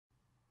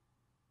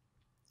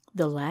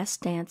The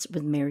Last Dance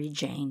with Mary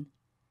Jane.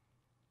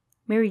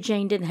 Mary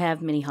Jane didn't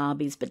have many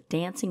hobbies, but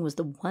dancing was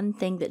the one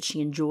thing that she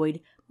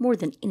enjoyed more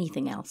than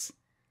anything else.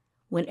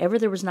 Whenever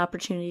there was an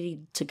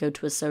opportunity to go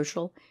to a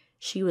social,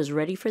 she was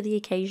ready for the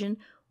occasion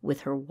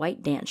with her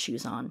white dance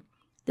shoes on.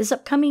 This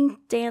upcoming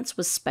dance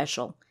was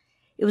special.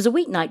 It was a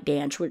weeknight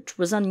dance, which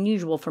was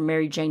unusual for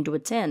Mary Jane to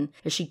attend,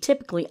 as she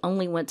typically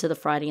only went to the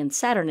Friday and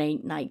Saturday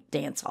night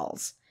dance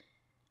halls.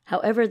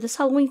 However, this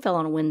Halloween fell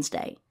on a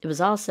Wednesday. It was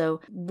also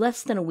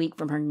less than a week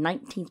from her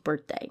 19th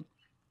birthday.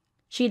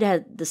 She had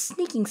had the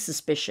sneaking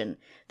suspicion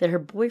that her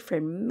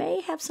boyfriend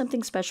may have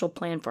something special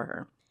planned for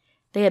her.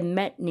 They had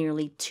met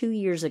nearly 2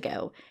 years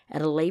ago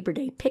at a Labor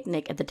Day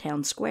picnic at the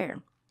town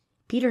square.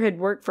 Peter had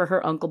worked for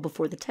her uncle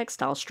before the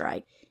textile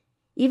strike.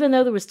 Even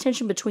though there was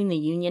tension between the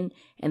union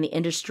and the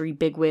industry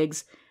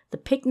bigwigs, the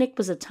picnic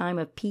was a time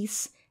of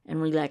peace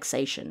and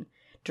relaxation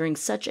during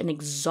such an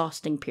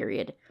exhausting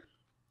period.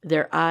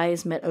 Their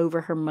eyes met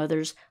over her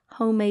mother's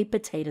homemade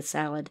potato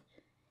salad.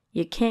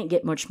 You can't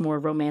get much more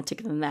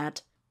romantic than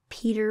that.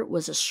 Peter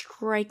was a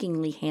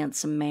strikingly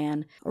handsome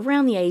man,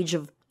 around the age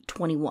of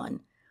 21,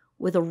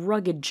 with a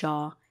rugged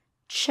jaw,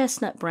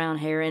 chestnut brown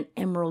hair, and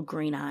emerald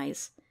green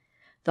eyes.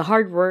 The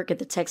hard work at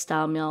the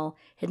textile mill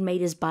had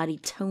made his body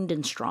toned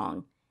and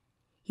strong.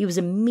 He was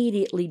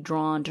immediately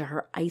drawn to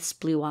her ice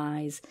blue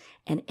eyes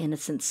and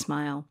innocent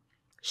smile.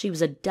 She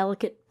was a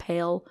delicate,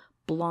 pale,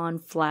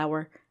 blonde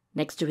flower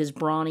next to his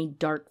brawny,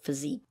 dark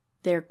physique.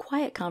 Their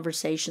quiet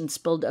conversation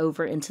spilled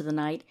over into the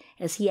night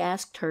as he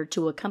asked her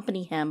to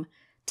accompany him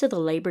to the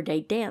Labor Day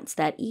dance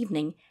that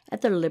evening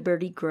at the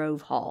Liberty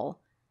Grove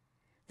Hall.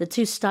 The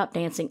two stopped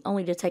dancing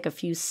only to take a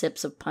few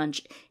sips of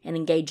punch and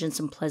engage in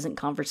some pleasant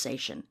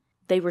conversation.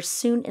 They were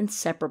soon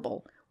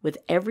inseparable, with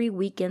every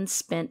weekend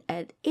spent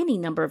at any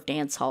number of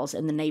dance halls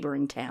in the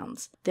neighboring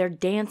towns. Their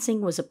dancing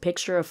was a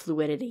picture of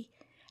fluidity,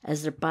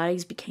 as their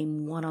bodies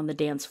became one on the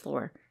dance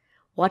floor.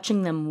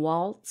 Watching them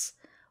waltz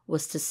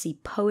was to see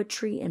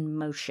poetry in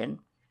motion.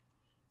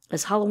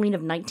 As Halloween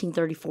of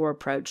 1934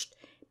 approached,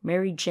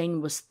 Mary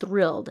Jane was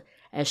thrilled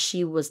as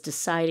she was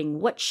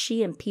deciding what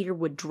she and Peter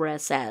would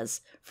dress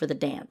as for the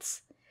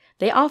dance.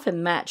 They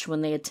often matched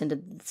when they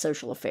attended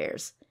social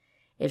affairs.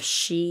 If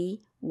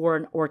she wore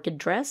an orchid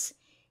dress,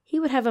 he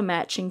would have a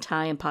matching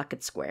tie and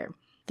pocket square.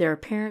 Their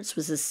appearance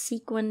was as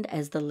sequined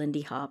as the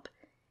Lindy Hop.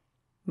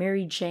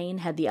 Mary Jane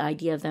had the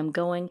idea of them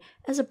going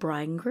as a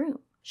bride and groom.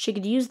 She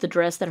could use the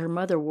dress that her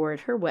mother wore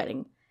at her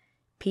wedding.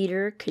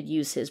 Peter could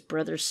use his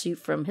brother's suit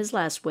from his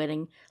last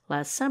wedding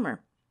last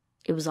summer.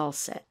 It was all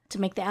set.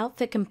 To make the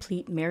outfit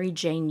complete, Mary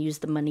Jane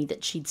used the money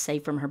that she'd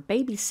saved from her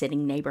babysitting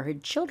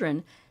neighborhood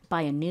children to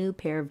buy a new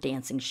pair of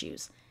dancing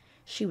shoes.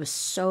 She was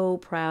so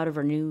proud of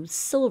her new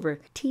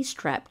silver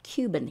T-strap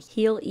Cuban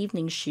heel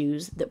evening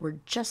shoes that were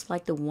just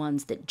like the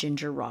ones that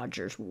Ginger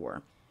Rogers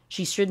wore.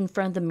 She stood in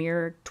front of the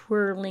mirror,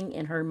 twirling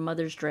in her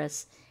mother's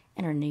dress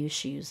and her new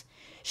shoes.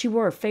 She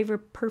wore her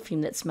favorite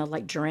perfume that smelled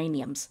like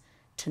geraniums.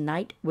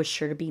 Tonight was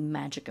sure to be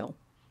magical.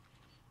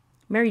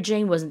 Mary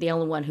Jane wasn't the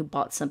only one who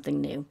bought something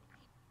new.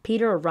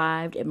 Peter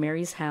arrived at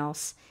Mary's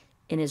house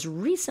in his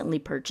recently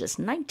purchased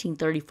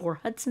 1934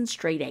 Hudson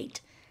Straight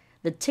 8.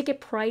 The ticket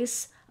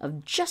price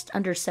of just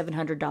under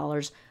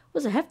 $700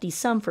 was a hefty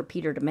sum for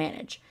Peter to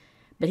manage,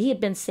 but he had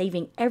been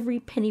saving every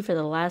penny for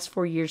the last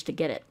 4 years to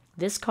get it.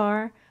 This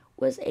car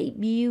was a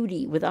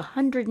beauty with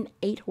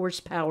 108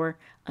 horsepower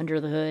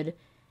under the hood,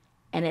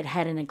 and it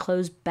had an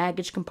enclosed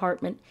baggage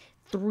compartment,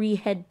 3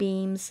 head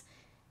beams.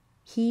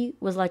 He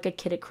was like a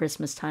kid at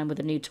Christmas time with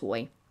a new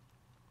toy.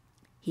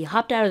 He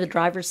hopped out of the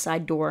driver's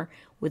side door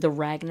with a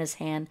rag in his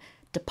hand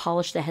to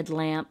polish the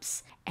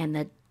headlamps and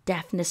the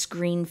daphne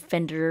green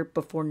fender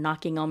before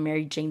knocking on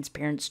Mary Jane's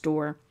parents'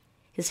 door.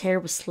 His hair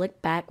was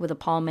slicked back with a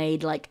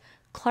pomade like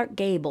Clark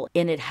Gable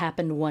in It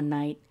Happened One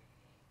Night.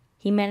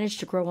 He managed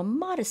to grow a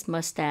modest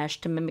mustache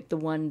to mimic the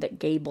one that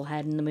Gable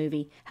had in the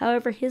movie.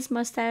 However, his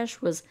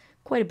mustache was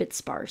quite a bit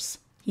sparse.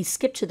 He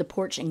skipped to the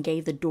porch and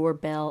gave the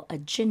doorbell a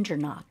ginger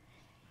knock.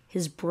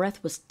 His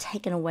breath was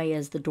taken away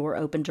as the door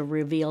opened to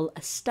reveal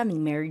a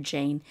stunning Mary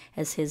Jane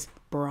as his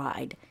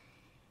bride.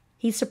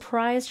 He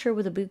surprised her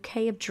with a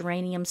bouquet of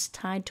geraniums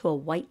tied to a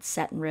white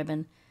satin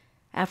ribbon.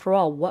 After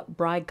all, what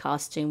bride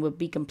costume would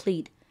be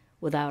complete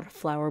without a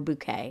flower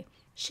bouquet?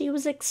 She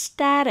was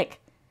ecstatic.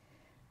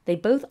 They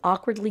both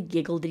awkwardly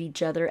giggled at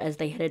each other as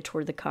they headed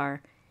toward the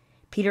car.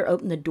 Peter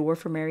opened the door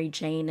for Mary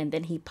Jane, and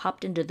then he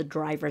popped into the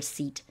driver's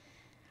seat.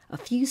 A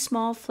few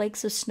small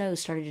flakes of snow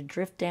started to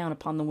drift down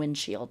upon the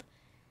windshield.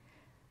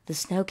 "The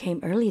snow came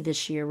early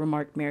this year,"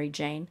 remarked Mary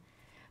Jane.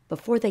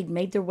 Before they'd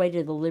made their way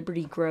to the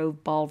Liberty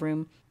Grove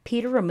ballroom,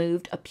 Peter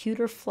removed a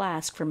pewter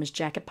flask from his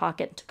jacket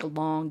pocket and took a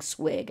long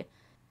swig.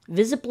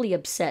 Visibly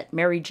upset,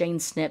 Mary Jane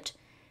snipped,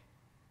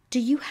 "Do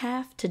you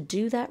have to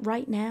do that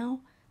right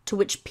now?" To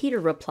which Peter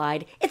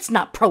replied, "It's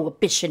not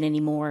prohibition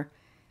anymore."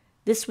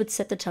 This would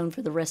set the tone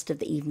for the rest of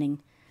the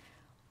evening.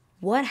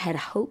 What had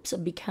hopes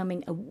of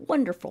becoming a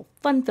wonderful,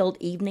 fun-filled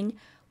evening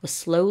was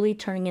slowly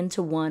turning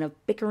into one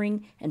of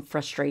bickering and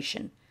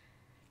frustration.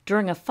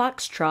 During a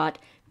foxtrot,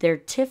 their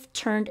tiff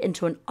turned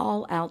into an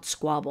all-out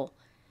squabble.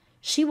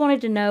 She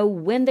wanted to know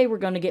when they were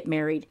going to get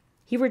married.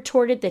 He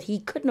retorted that he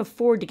couldn't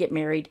afford to get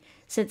married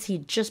since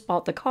he'd just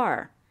bought the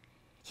car.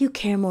 "You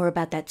care more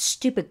about that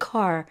stupid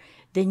car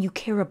than you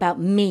care about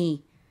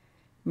me."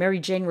 Mary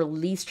Jane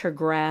released her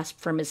grasp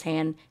from his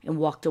hand and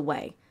walked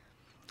away.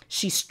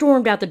 She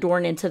stormed out the door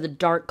and into the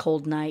dark,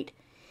 cold night.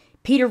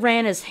 Peter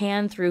ran his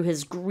hand through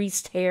his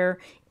greased hair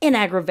in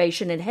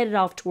aggravation and headed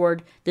off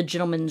toward the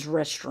gentleman's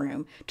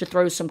restroom to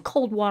throw some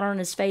cold water on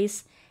his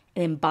face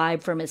and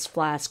imbibe from his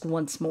flask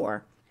once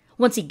more.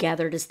 Once he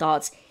gathered his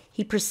thoughts,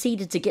 he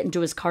proceeded to get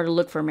into his car to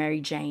look for Mary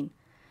Jane.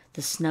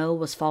 The snow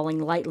was falling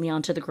lightly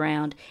onto the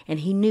ground, and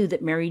he knew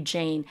that Mary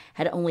Jane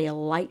had only a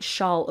light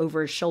shawl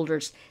over her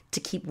shoulders to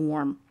keep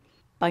warm.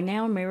 By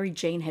now, Mary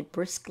Jane had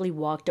briskly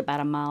walked about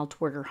a mile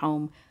toward her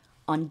home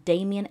on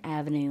Damien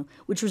Avenue,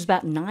 which was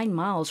about 9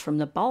 miles from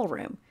the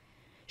ballroom.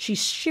 She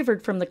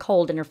shivered from the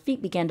cold, and her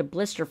feet began to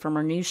blister from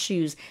her new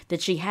shoes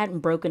that she hadn't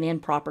broken in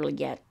properly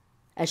yet.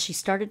 As she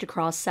started to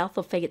cross South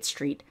Lafayette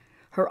Street,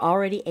 her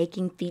already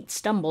aching feet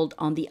stumbled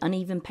on the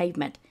uneven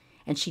pavement,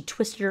 and she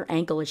twisted her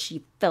ankle as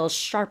she fell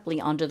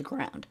sharply onto the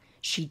ground.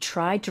 She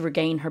tried to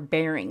regain her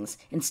bearings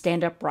and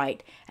stand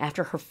upright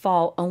after her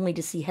fall, only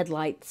to see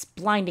headlights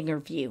blinding her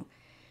view.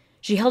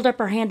 She held up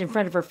her hand in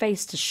front of her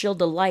face to shield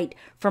the light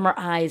from her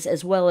eyes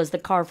as well as the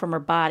car from her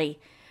body.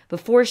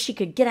 Before she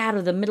could get out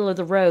of the middle of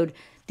the road,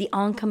 the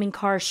oncoming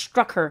car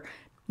struck her,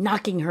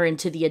 knocking her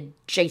into the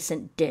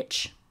adjacent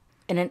ditch.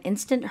 In an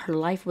instant, her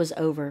life was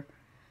over.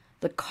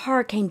 The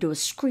car came to a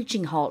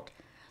screeching halt.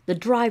 The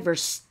driver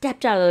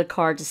stepped out of the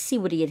car to see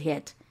what he had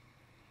hit.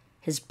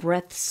 His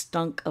breath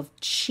stunk of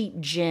cheap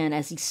gin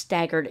as he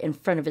staggered in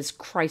front of his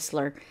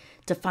Chrysler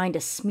to find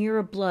a smear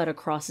of blood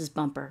across his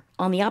bumper.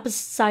 On the opposite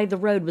side of the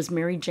road was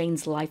Mary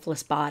Jane's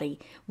lifeless body,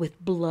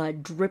 with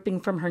blood dripping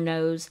from her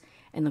nose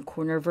and the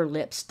corner of her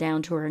lips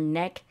down to her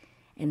neck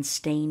and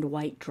stained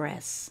white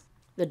dress.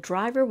 The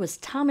driver was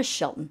Thomas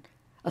Shelton,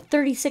 a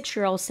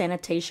 36-year-old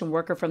sanitation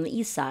worker from the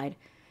east side.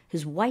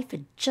 His wife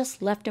had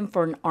just left him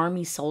for an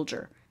army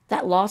soldier.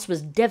 That loss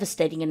was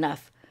devastating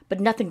enough, but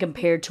nothing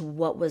compared to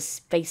what was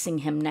facing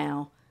him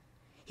now.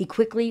 He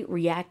quickly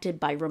reacted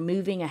by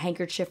removing a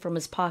handkerchief from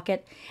his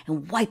pocket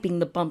and wiping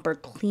the bumper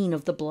clean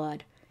of the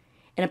blood.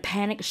 In a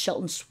panic,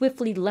 Shelton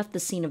swiftly left the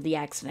scene of the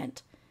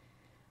accident.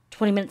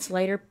 20 minutes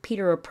later,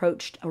 Peter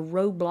approached a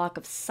roadblock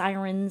of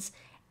sirens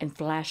and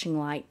flashing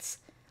lights.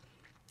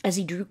 As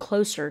he drew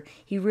closer,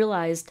 he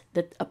realized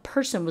that a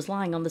person was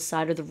lying on the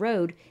side of the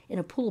road in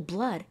a pool of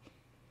blood.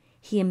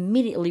 He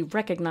immediately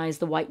recognized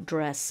the white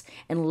dress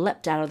and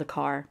leapt out of the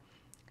car.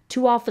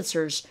 2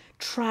 officers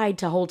tried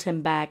to hold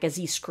him back as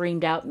he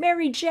screamed out,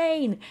 "Mary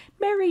Jane!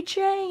 Mary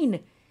Jane!"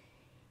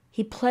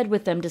 He pled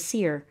with them to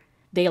see her.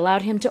 They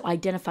allowed him to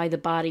identify the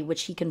body,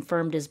 which he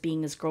confirmed as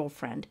being his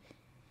girlfriend.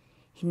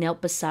 He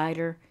knelt beside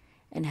her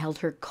and held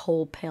her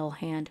cold, pale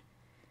hand.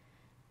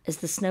 As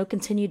the snow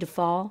continued to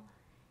fall,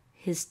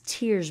 his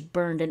tears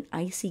burned an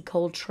icy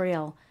cold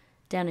trail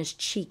down his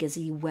cheek as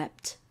he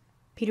wept.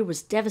 Peter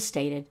was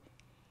devastated,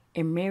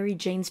 and Mary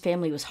Jane's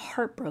family was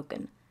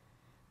heartbroken.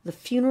 The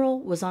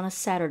funeral was on a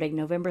Saturday,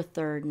 November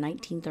 3rd,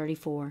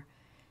 1934,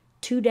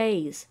 2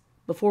 days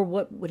before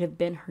what would have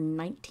been her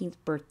 19th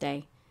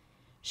birthday.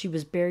 She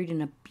was buried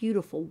in a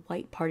beautiful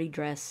white party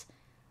dress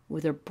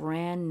with her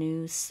brand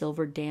new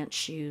silver dance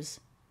shoes.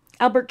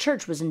 Albert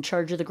Church was in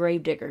charge of the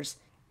gravediggers,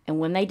 and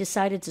when they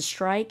decided to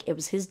strike, it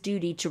was his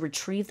duty to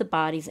retrieve the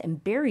bodies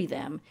and bury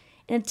them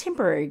in a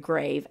temporary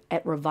grave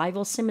at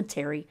Revival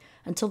Cemetery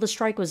until the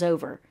strike was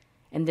over,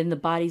 and then the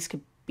bodies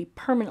could be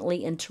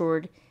permanently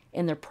interred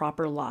in their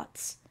proper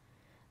lots.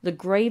 The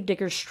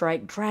gravediggers'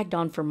 strike dragged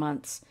on for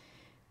months.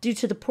 Due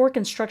to the poor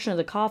construction of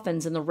the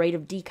coffins and the rate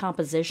of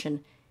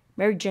decomposition,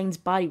 Mary Jane's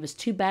body was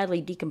too badly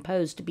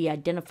decomposed to be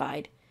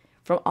identified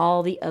from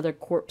all the other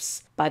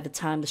corpses by the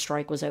time the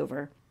strike was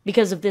over.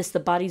 Because of this, the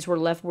bodies were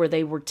left where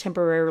they were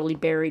temporarily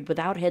buried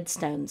without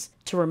headstones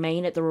to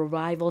remain at the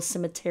Revival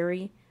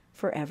Cemetery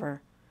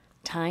forever.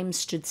 Time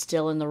stood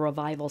still in the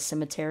Revival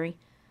Cemetery.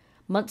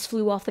 Months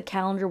flew off the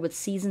calendar with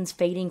seasons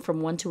fading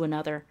from one to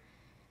another.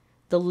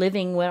 The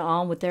living went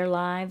on with their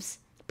lives.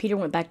 Peter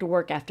went back to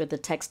work after the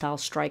textile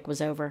strike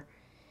was over.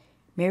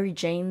 Mary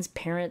Jane's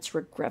parents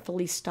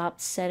regretfully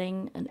stopped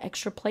setting an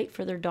extra plate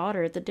for their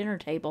daughter at the dinner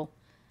table.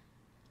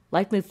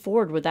 Life moved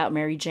forward without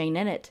Mary Jane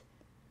in it.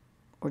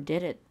 Or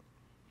did it?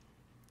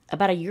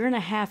 About a year and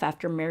a half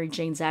after Mary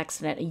Jane's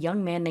accident, a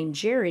young man named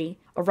Jerry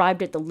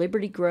arrived at the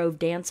Liberty Grove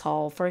Dance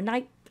Hall for a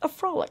night of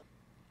frolic.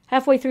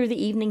 Halfway through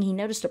the evening, he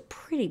noticed a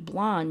pretty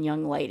blonde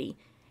young lady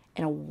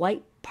in a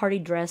white party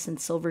dress and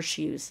silver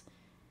shoes.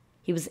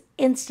 He was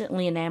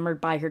instantly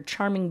enamored by her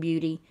charming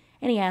beauty,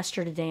 and he asked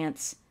her to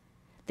dance.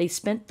 They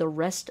spent the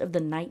rest of the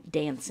night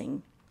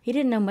dancing. He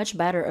didn't know much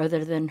about her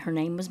other than her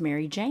name was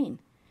Mary Jane.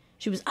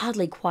 She was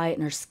oddly quiet,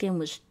 and her skin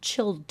was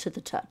chilled to the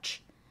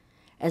touch.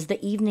 As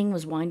the evening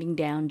was winding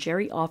down,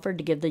 Jerry offered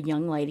to give the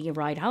young lady a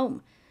ride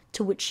home,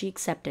 to which she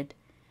accepted.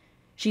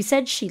 She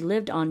said she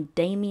lived on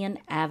Damien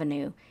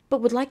Avenue,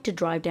 but would like to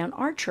drive down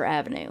Archer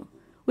Avenue,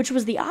 which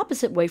was the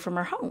opposite way from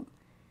her home.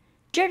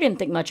 Jerry didn't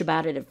think much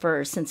about it at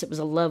first, since it was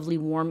a lovely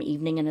warm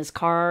evening and his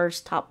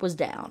car's top was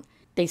down.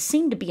 They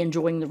seemed to be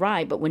enjoying the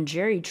ride, but when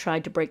Jerry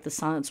tried to break the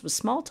silence with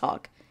small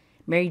talk,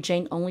 Mary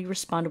Jane only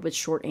responded with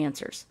short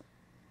answers.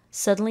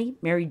 Suddenly,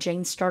 Mary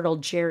Jane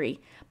startled Jerry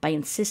by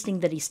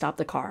insisting that he stop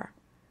the car.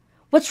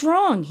 "What's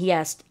wrong?" he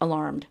asked,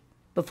 alarmed.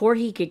 Before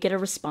he could get a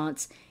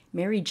response,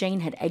 Mary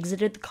Jane had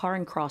exited the car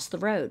and crossed the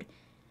road.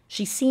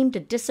 She seemed to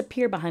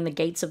disappear behind the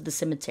gates of the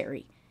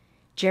cemetery.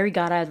 Jerry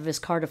got out of his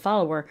car to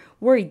follow her,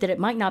 worried that it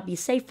might not be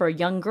safe for a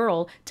young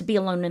girl to be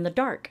alone in the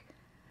dark.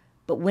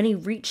 But when he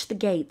reached the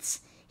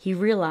gates, he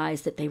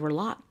realized that they were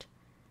locked.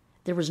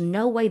 There was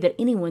no way that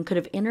anyone could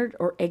have entered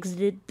or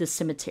exited the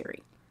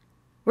cemetery.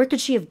 Where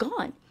could she have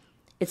gone?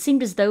 It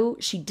seemed as though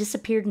she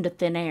disappeared into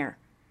thin air.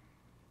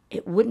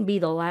 It wouldn't be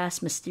the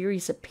last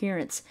mysterious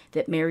appearance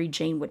that Mary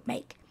Jane would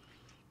make.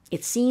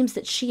 It seems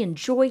that she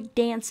enjoyed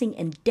dancing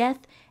and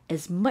death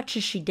as much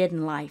as she did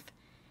in life.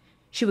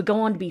 She would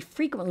go on to be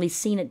frequently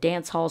seen at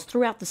dance halls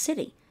throughout the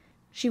city.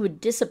 She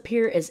would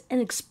disappear as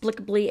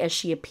inexplicably as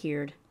she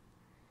appeared.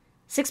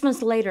 6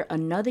 months later,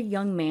 another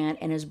young man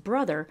and his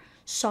brother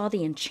saw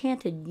the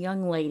enchanted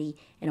young lady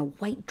in a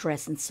white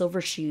dress and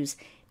silver shoes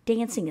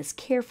dancing as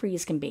carefree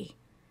as can be.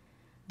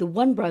 The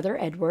one brother,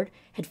 Edward,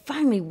 had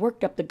finally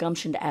worked up the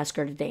gumption to ask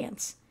her to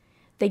dance.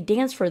 They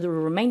danced for the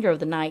remainder of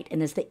the night,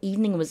 and as the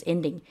evening was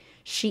ending,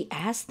 she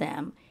asked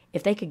them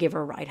if they could give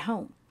her a ride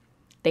home.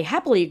 They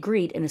happily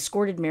agreed and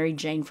escorted Mary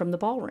Jane from the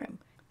ballroom.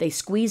 They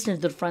squeezed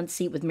into the front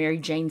seat with Mary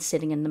Jane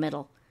sitting in the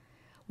middle.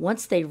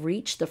 Once they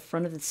reached the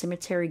front of the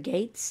cemetery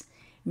gates,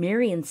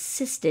 Mary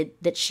insisted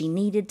that she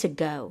needed to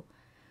go.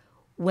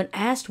 When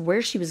asked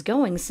where she was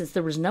going, since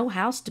there was no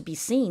house to be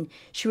seen,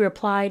 she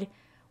replied,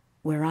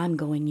 "Where I'm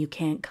going, you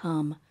can't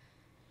come."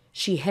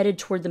 She headed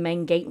toward the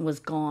main gate and was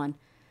gone.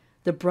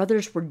 The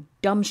brothers were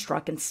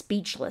dumbstruck and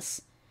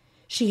speechless.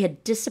 She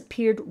had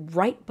disappeared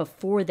right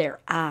before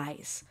their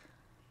eyes.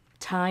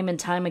 Time and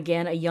time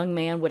again, a young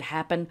man would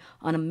happen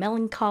on a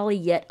melancholy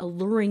yet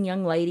alluring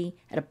young lady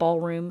at a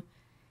ballroom,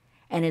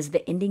 and as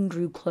the ending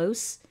drew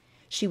close,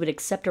 she would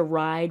accept a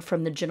ride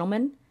from the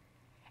gentleman,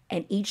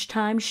 and each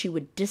time she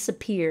would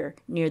disappear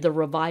near the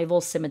revival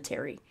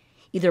cemetery,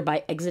 either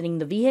by exiting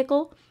the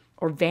vehicle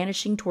or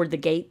vanishing toward the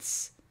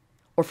gates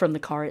or from the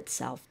car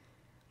itself.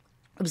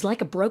 It was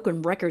like a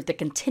broken record that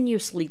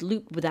continuously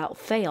looped without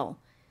fail.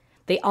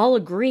 They all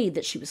agreed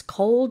that she was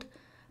cold,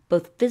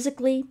 both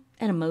physically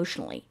and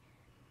emotionally.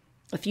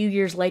 A few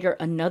years later,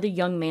 another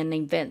young man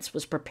named Vince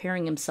was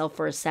preparing himself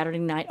for a Saturday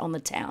night on the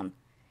town.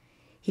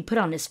 He put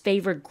on his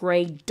favorite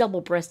gray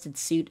double-breasted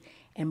suit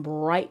and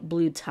bright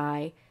blue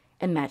tie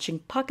and matching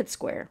pocket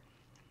square.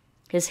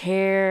 His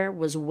hair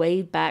was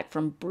waved back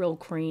from Brill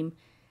cream,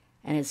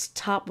 and his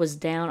top was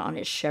down on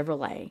his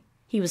Chevrolet.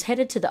 He was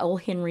headed to the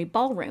Old Henry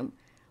Ballroom,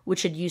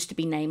 which had used to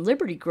be named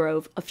Liberty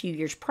Grove a few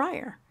years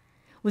prior.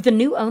 With the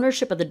new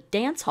ownership of the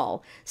dance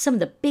hall, some of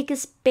the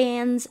biggest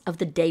bands of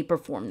the day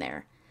performed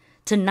there.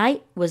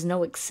 Tonight was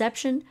no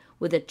exception,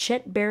 with a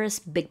Chet Barris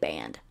big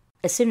band.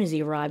 As soon as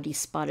he arrived, he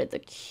spotted the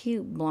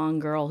cute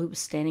blonde girl who was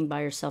standing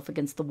by herself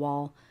against the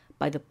wall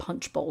by the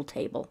punch bowl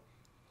table.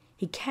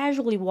 He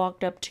casually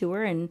walked up to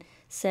her and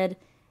said,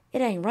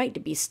 "It ain't right to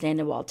be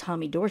standing while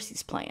Tommy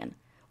Dorsey's playing.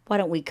 Why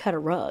don't we cut a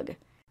rug?"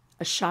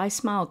 A shy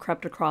smile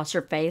crept across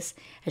her face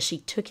as she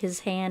took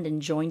his hand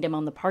and joined him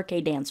on the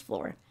parquet dance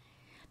floor.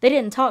 They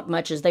didn't talk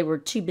much as they were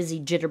too busy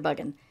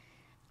jitterbugging.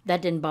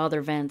 That didn't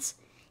bother Vince.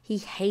 He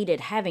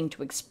hated having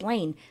to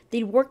explain that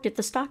he worked at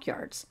the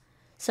stockyards.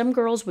 Some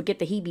girls would get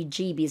the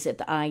heebie-jeebies at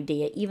the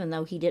idea, even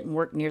though he didn't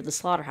work near the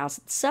slaughterhouse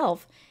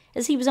itself,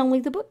 as he was only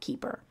the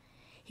bookkeeper.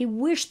 He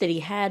wished that he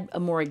had a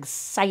more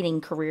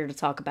exciting career to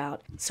talk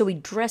about, so he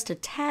dressed a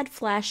tad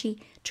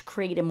flashy to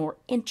create a more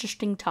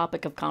interesting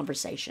topic of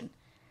conversation.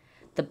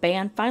 The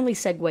band finally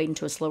segued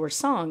into a slower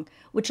song,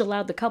 which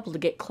allowed the couple to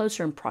get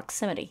closer in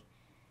proximity.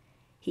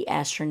 He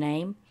asked her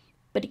name,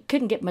 but he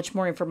couldn't get much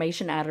more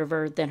information out of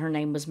her than her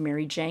name was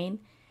Mary Jane,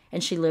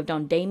 and she lived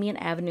on Damien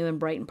Avenue in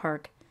Brighton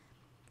Park.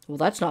 "Well,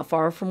 that's not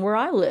far from where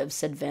I live,"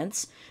 said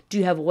Vince. "Do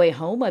you have a way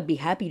home? I'd be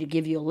happy to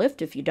give you a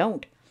lift if you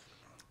don't."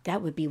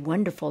 "That would be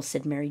wonderful,"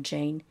 said Mary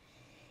Jane.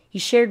 He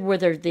shared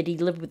with her that he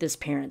lived with his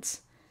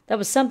parents. That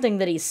was something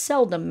that he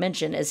seldom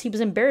mentioned, as he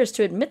was embarrassed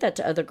to admit that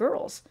to other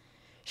girls.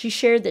 She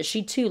shared that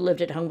she too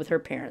lived at home with her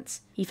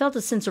parents. He felt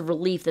a sense of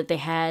relief that they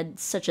had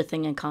such a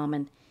thing in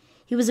common.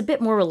 He was a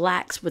bit more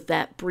relaxed with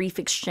that brief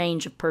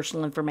exchange of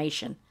personal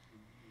information.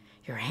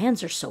 "Your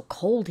hands are so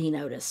cold," he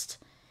noticed.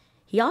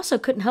 He also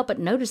couldn't help but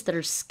notice that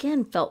her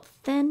skin felt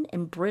thin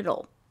and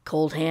brittle.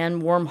 "Cold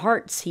hand, warm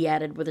hearts," he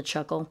added with a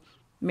chuckle.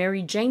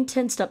 Mary Jane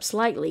tensed up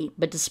slightly,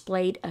 but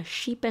displayed a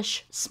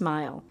sheepish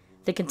smile.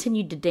 They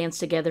continued to dance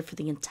together for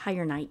the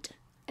entire night.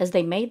 As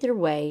they made their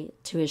way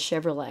to his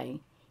Chevrolet,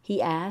 he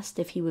asked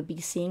if he would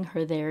be seeing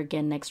her there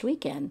again next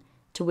weekend,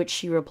 to which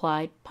she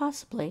replied,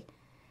 "Possibly."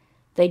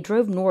 They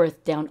drove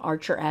north down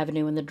Archer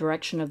Avenue in the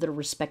direction of their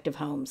respective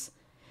homes.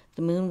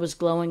 The moon was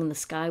glowing and the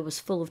sky was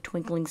full of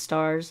twinkling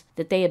stars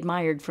that they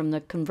admired from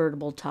the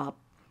convertible top.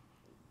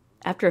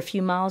 After a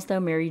few miles, though,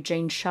 Mary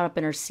Jane shot up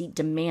in her seat,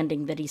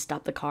 demanding that he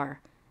stop the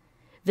car.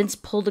 Vince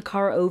pulled the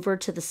car over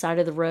to the side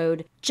of the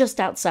road, just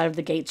outside of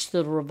the gates to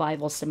the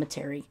Revival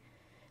Cemetery.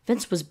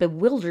 Vince was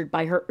bewildered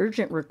by her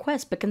urgent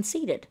request, but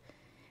conceded.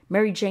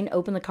 Mary Jane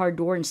opened the car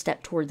door and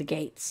stepped toward the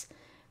gates.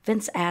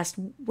 Vince asked,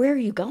 "Where are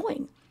you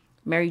going?"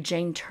 Mary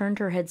Jane turned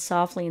her head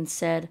softly and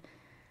said,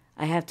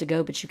 "I have to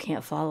go, but you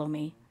can't follow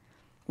me."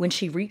 When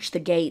she reached the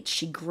gates,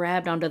 she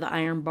grabbed onto the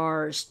iron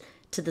bars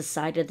to the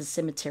side of the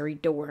cemetery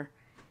door.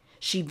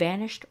 She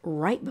vanished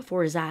right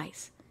before his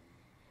eyes.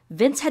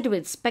 Vince had to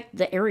inspect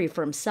the area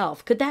for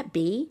himself. Could that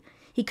be?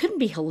 He couldn't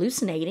be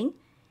hallucinating.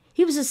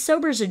 He was as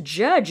sober as a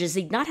judge, as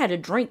he'd not had a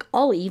drink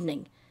all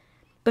evening.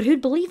 But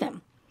who'd believe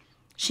him?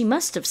 She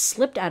must have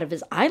slipped out of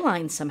his eye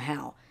line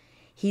somehow.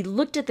 He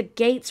looked at the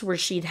gates where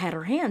she'd had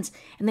her hands,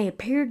 and they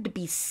appeared to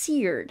be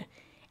seared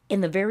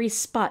in the very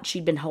spot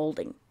she'd been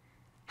holding.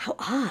 How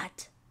odd.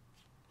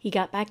 He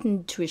got back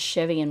into his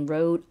Chevy and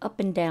rode up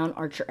and down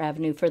Archer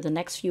Avenue for the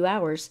next few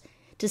hours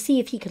to see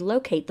if he could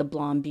locate the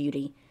blonde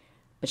beauty,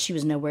 but she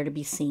was nowhere to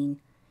be seen.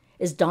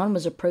 As dawn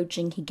was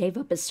approaching, he gave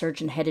up his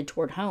search and headed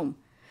toward home.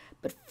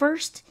 But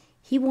first,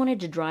 he wanted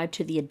to drive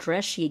to the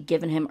address she had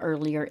given him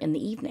earlier in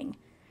the evening.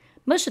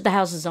 Most of the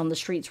houses on the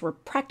streets were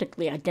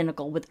practically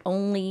identical, with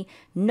only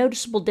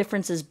noticeable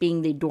differences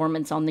being the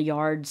adornments on the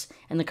yards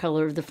and the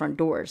color of the front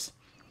doors.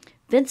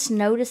 Vince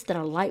noticed that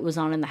a light was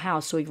on in the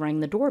house, so he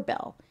rang the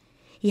doorbell.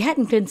 He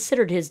hadn't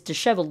considered his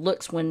disheveled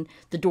looks when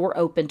the door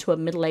opened to a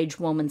middle-aged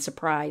woman's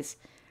surprise.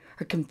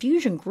 Her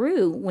confusion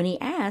grew when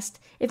he asked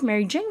if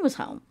Mary Jane was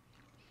home.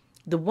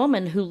 The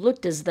woman, who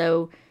looked as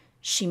though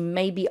she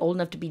may be old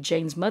enough to be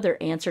Jane's mother,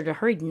 answered a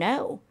hurried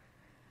no.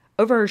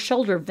 Over her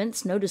shoulder,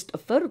 Vince noticed a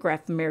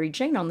photograph of Mary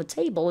Jane on the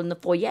table in the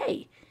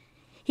foyer.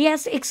 He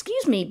asked,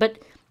 "Excuse me,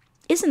 but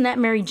isn't that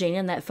Mary Jane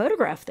in that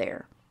photograph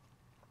there?"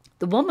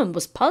 The woman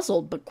was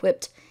puzzled, but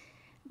quipped,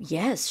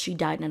 "Yes, she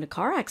died in a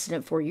car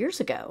accident 4 years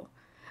ago."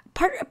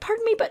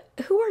 Pardon me, but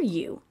who are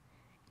you?"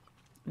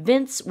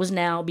 Vince was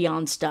now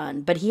beyond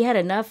stunned, but he had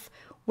enough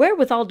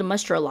wherewithal to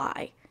muster a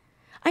lie.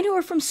 "I know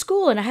her from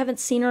school, and I haven't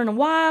seen her in a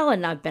while,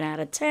 and I've been out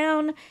of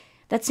town."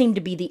 That seemed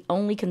to be the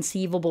only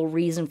conceivable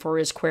reason for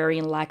his query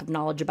and lack of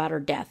knowledge about her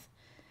death.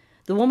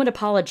 The woman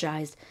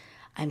apologized.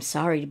 "I'm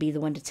sorry to be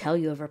the one to tell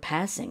you of her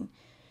passing.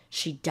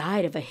 She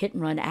died of a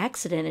hit-and-run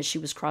accident as she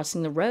was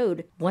crossing the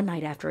road one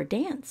night after a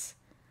dance."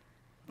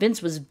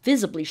 Vince was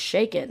visibly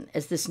shaken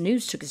as this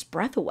news took his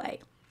breath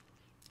away.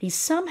 He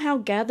somehow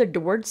gathered the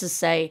words to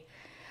say,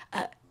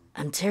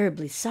 "I'm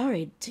terribly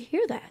sorry to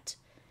hear that."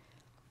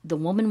 The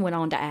woman went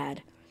on to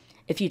add,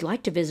 "If you'd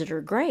like to visit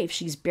her grave,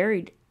 she's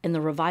buried in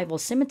the Revival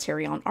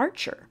Cemetery on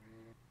Archer."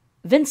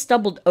 Vince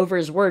stumbled over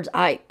his words.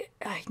 I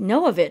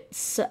know of it.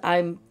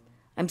 I'm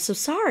so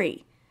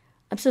sorry.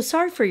 I'm so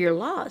sorry for your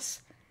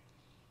loss."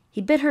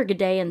 He bid her good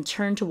day and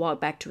turned to walk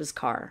back to his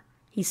car.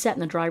 He sat in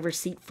the driver's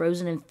seat,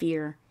 frozen in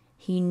fear.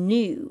 He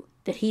knew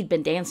that he'd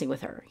been dancing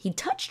with her. He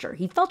touched her.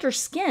 He felt her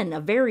skin, a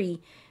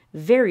very,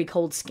 very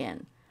cold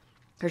skin.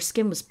 Her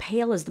skin was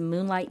pale as the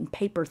moonlight and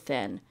paper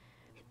thin.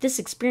 This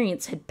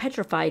experience had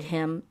petrified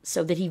him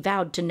so that he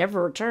vowed to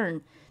never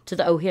return to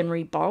the O.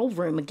 Henry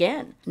ballroom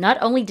again. Not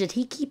only did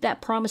he keep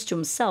that promise to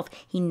himself,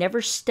 he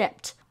never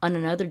stepped on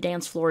another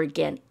dance floor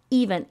again,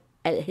 even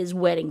at his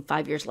wedding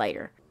 5 years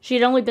later. She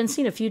had only been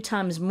seen a few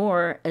times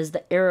more as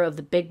the era of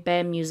the big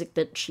band music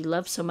that she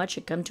loved so much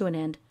had come to an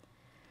end.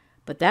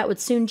 But that would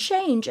soon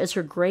change as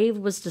her grave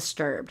was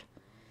disturbed.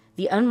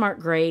 The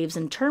unmarked graves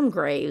and term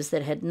graves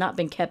that had not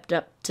been kept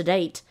up to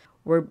date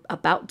were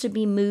about to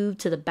be moved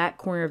to the back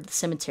corner of the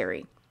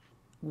cemetery.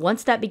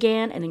 Once that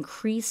began, an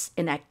increase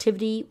in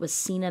activity was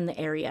seen in the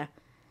area.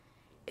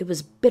 It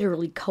was a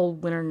bitterly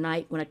cold winter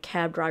night when a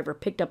cab driver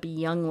picked up a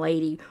young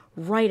lady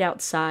right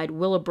outside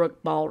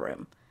Willowbrook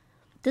Ballroom.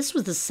 This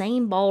was the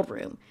same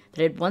ballroom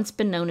that had once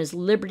been known as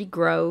Liberty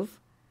Grove,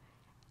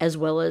 as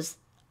well as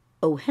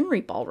O.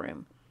 Henry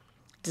Ballroom.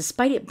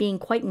 Despite it being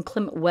quite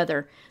inclement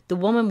weather, the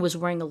woman was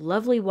wearing a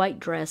lovely white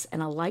dress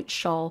and a light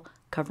shawl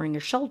covering her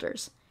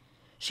shoulders.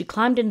 She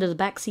climbed into the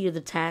back seat of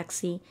the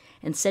taxi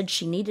and said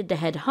she needed to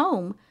head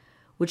home,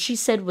 which she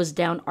said was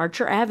down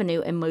Archer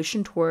Avenue, and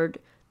motioned toward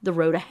the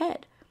road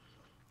ahead.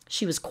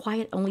 She was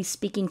quiet, only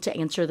speaking to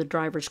answer the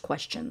driver's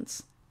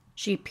questions.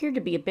 She appeared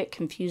to be a bit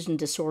confused and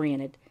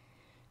disoriented.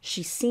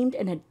 She seemed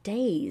in a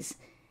daze,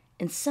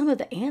 and some of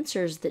the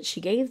answers that she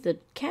gave the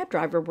cab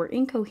driver were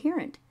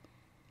incoherent.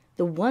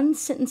 The one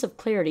sentence of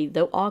clarity,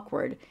 though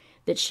awkward,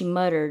 that she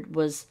muttered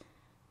was,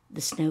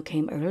 "The snow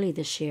came early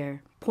this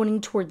year,"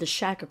 pointing toward the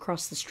shack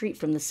across the street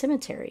from the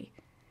cemetery.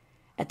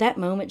 At that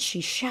moment,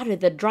 she shouted at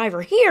the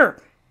driver,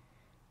 "Here!"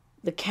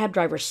 The cab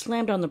driver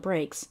slammed on the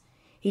brakes.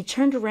 He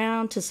turned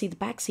around to see the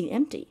back seat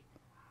empty.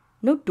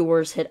 No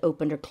doors had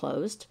opened or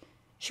closed.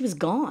 She was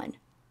gone.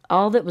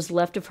 All that was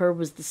left of her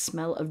was the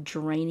smell of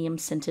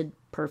geranium-scented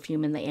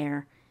perfume in the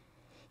air.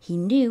 He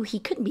knew he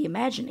couldn't be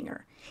imagining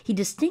her. He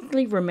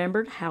distinctly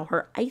remembered how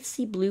her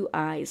icy blue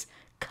eyes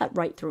cut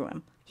right through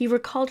him. He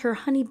recalled her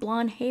honey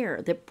blonde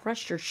hair that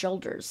brushed her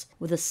shoulders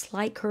with a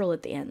slight curl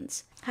at the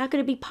ends. How could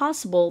it be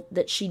possible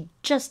that she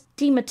just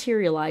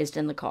dematerialized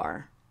in the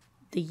car?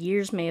 The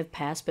years may have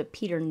passed, but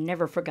Peter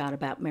never forgot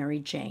about Mary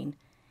Jane.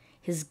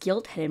 His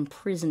guilt had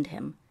imprisoned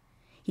him.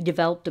 He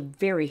developed a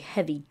very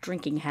heavy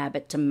drinking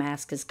habit to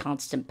mask his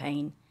constant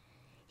pain.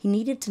 He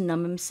needed to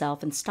numb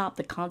himself and stop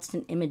the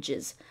constant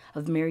images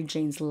of Mary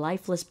Jane's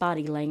lifeless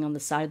body laying on the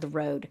side of the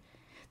road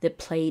that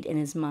played in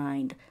his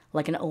mind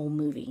like an old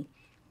movie.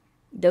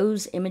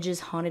 Those images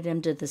haunted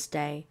him to this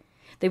day.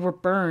 They were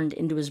burned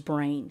into his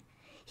brain.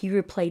 He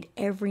replayed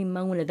every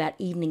moment of that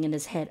evening in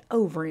his head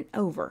over and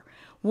over,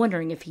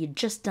 wondering if he had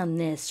just done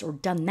this or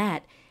done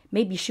that,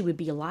 maybe she would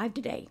be alive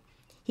today.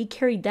 He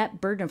carried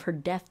that burden of her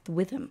death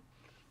with him.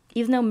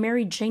 Even though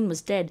Mary Jane was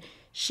dead,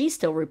 she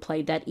still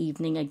replayed that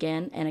evening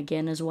again and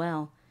again as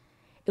well.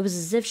 It was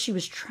as if she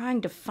was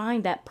trying to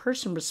find that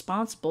person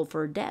responsible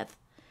for her death,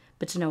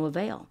 but to no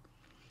avail.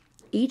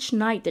 Each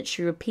night that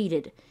she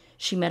repeated,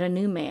 she met a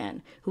new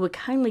man who would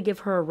kindly give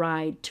her a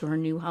ride to her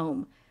new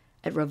home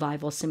at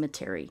Revival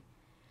Cemetery.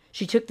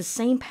 She took the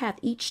same path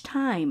each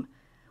time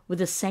with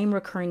the same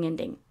recurring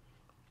ending.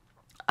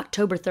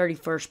 October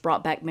 31st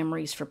brought back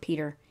memories for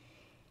Peter.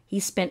 He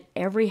spent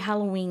every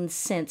Halloween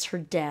since her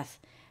death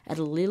at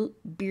a little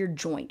beer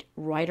joint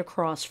right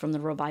across from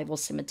the Revival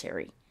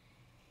Cemetery.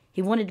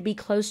 He wanted to be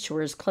close to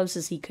her, as close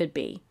as he could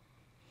be.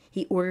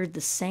 He ordered the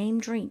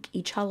same drink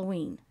each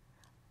Halloween,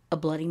 a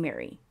Bloody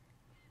Mary.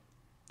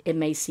 It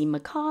may seem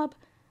macabre,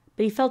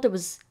 but he felt it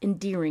was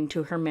endearing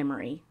to her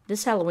memory.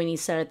 This Halloween he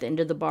sat at the end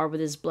of the bar with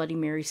his Bloody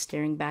Mary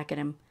staring back at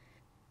him.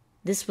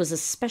 This was a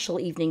special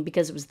evening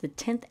because it was the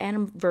 10th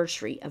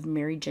anniversary of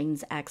Mary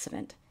Jane's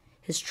accident.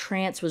 His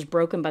trance was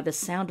broken by the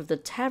sound of the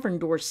tavern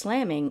door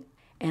slamming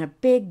and a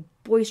big,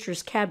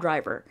 boisterous cab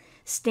driver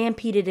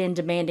stampeded in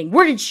demanding,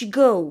 "Where did she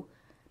go?"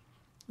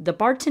 The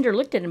bartender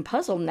looked at him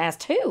puzzled and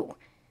asked, "Who?"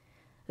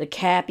 The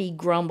cabbie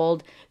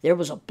grumbled, "There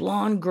was a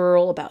blonde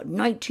girl about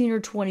 19 or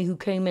 20 who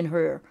came in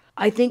here.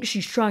 I think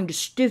she's trying to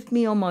stiff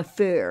me on my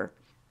fare."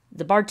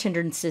 The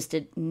bartender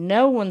insisted,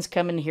 "No one's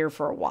coming here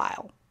for a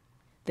while."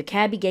 The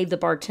cabbie gave the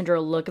bartender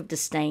a look of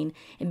disdain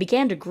and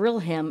began to grill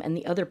him and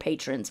the other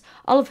patrons,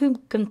 all of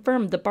whom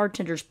confirmed the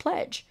bartender's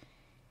pledge.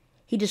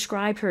 He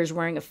described her as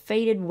wearing a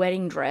faded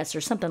wedding dress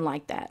or something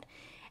like that,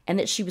 and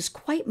that she was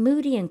quite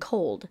moody and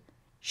cold.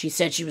 "She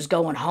said she was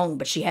going home,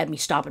 but she had me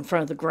stop in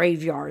front of the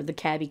graveyard," the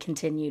cabbie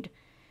continued.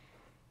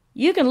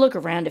 "You can look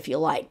around if you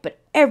like, but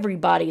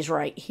everybody's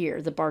right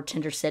here," the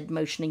bartender said,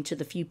 motioning to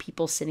the few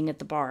people sitting at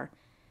the bar.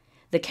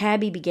 The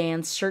cabbie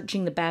began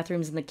searching the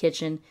bathrooms and the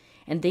kitchen,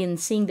 and then,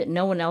 seeing that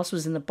no one else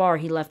was in the bar,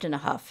 he left in a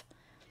huff.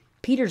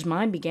 Peter's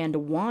mind began to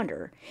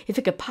wander, if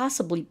it could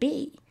possibly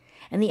be,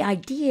 and the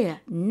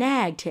idea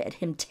nagged at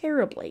him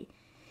terribly.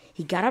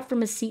 He got up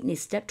from his seat and he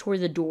stepped toward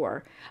the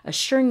door,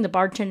 assuring the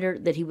bartender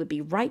that he would be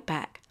right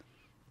back.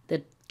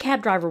 The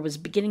cab driver was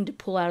beginning to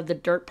pull out of the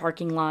dirt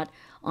parking lot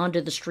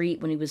onto the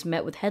street when he was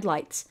met with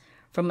headlights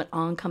from an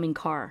oncoming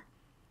car.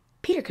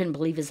 Peter couldn't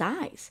believe his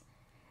eyes.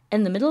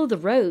 In the middle of the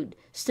road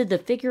stood the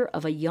figure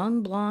of a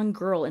young blonde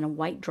girl in a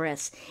white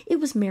dress. It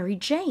was Mary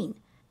Jane.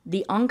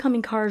 The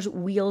oncoming car's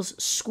wheels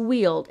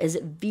squealed as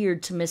it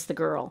veered to miss the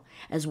girl,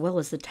 as well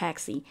as the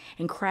taxi,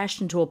 and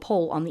crashed into a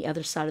pole on the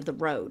other side of the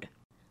road.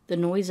 The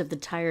noise of the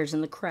tires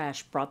in the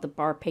crash brought the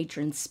bar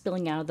patrons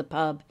spilling out of the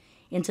pub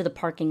into the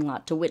parking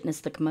lot to witness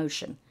the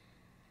commotion.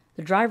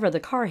 The driver of the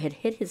car had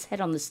hit his head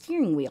on the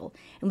steering wheel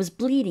and was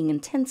bleeding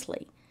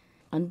intensely.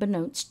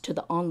 Unbeknownst to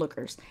the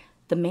onlookers,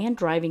 the man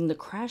driving the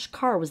crashed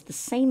car was the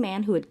same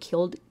man who had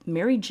killed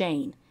Mary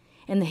Jane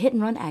in the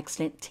hit-and-run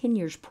accident 10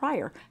 years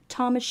prior,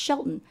 Thomas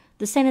Shelton,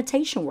 the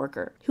sanitation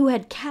worker, who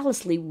had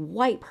callously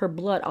wiped her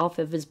blood off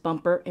of his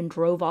bumper and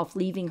drove off,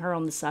 leaving her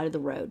on the side of the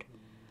road.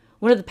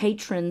 One of the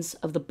patrons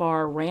of the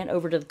bar ran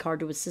over to the car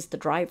to assist the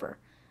driver.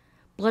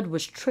 Blood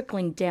was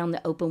trickling down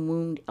the open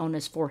wound on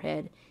his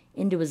forehead,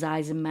 into his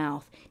eyes and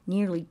mouth,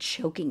 nearly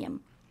choking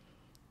him.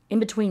 In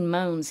between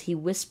moans, he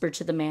whispered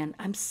to the man,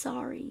 "I'm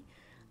sorry.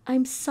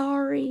 I'm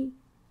sorry."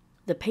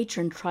 The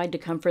patron tried to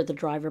comfort the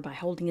driver by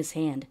holding his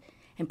hand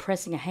and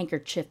pressing a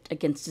handkerchief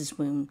against his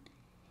wound.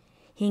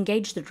 He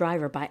engaged the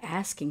driver by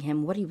asking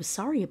him what he was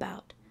sorry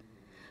about.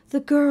 "The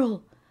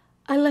girl.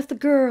 I left the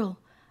girl.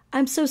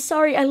 I'm so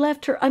sorry I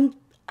left her.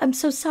 I'm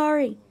so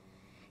sorry."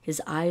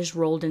 His eyes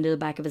rolled into the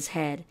back of his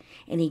head,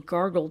 and he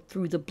gargled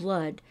through the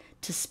blood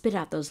to spit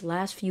out those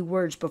last few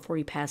words before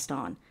he passed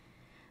on.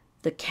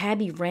 The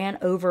cabbie ran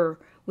over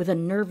with a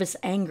nervous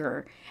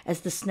anger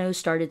as the snow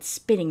started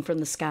spitting from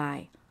the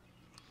sky.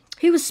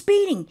 "He was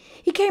speeding.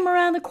 He came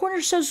around the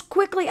corner so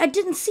quickly I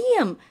didn't see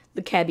him,"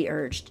 the cabbie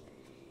urged.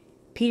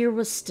 Peter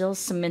was still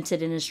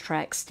cemented in his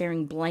tracks,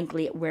 staring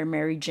blankly at where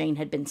Mary Jane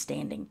had been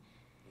standing.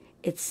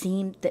 It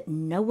seemed that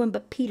no one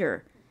but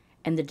Peter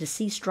and the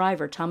deceased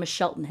driver, Thomas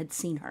Shelton, had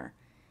seen her.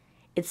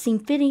 It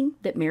seemed fitting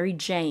that Mary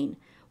Jane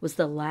was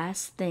the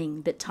last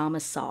thing that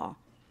Thomas saw.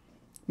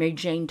 Mary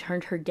Jane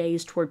turned her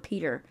gaze toward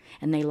Peter,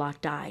 and they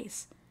locked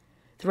eyes.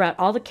 Throughout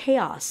all the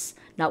chaos,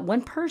 not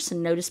one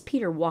person noticed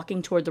Peter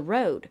walking toward the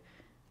road.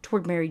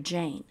 toward Mary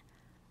Jane.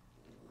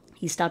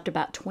 He stopped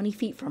about 20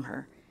 feet from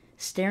her,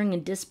 staring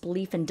in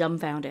disbelief and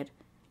dumbfounded.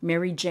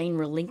 Mary Jane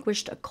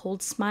relinquished a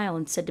cold smile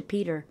and said to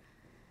Peter,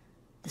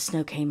 "The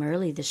snow came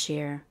early this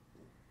year,"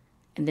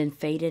 and then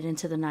faded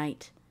into the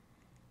night.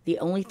 The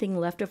only thing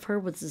left of her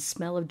was the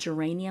smell of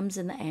geraniums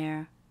in the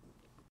air.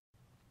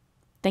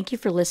 Thank you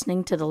for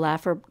listening to the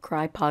Laugh or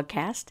Cry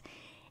podcast.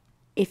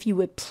 If you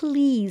would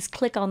please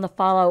click on the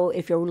follow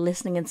if you're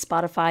listening in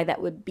Spotify,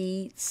 that would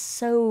be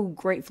so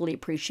gratefully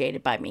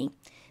appreciated by me.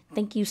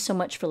 Thank you so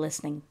much for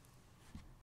listening.